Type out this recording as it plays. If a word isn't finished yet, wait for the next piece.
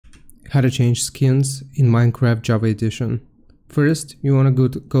How to change skins in Minecraft Java Edition. First, you want to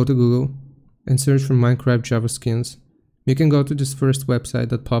go to Google and search for Minecraft Java skins. You can go to this first website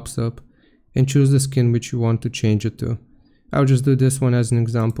that pops up and choose the skin which you want to change it to. I'll just do this one as an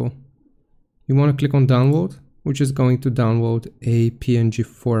example. You want to click on download, which is going to download a PNG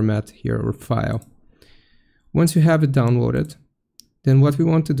format here or file. Once you have it downloaded, then what we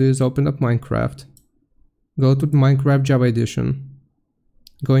want to do is open up Minecraft, go to Minecraft Java Edition,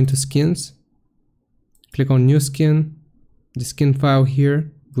 go into skins, click on new skin, the skin file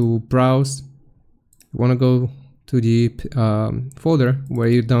here, we'll browse. You want to go to the folder where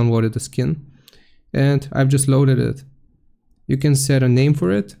you downloaded the skin, and I've just loaded it. You can set a name for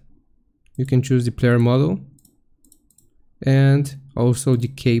it, you can choose the player model, and also the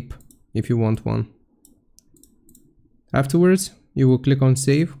cape if you want one. Afterwards, you will click on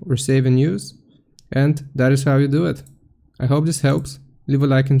save or save and use, and that is how you do it. I hope this helps. Leave a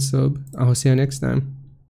like and sub. I'll see you next time.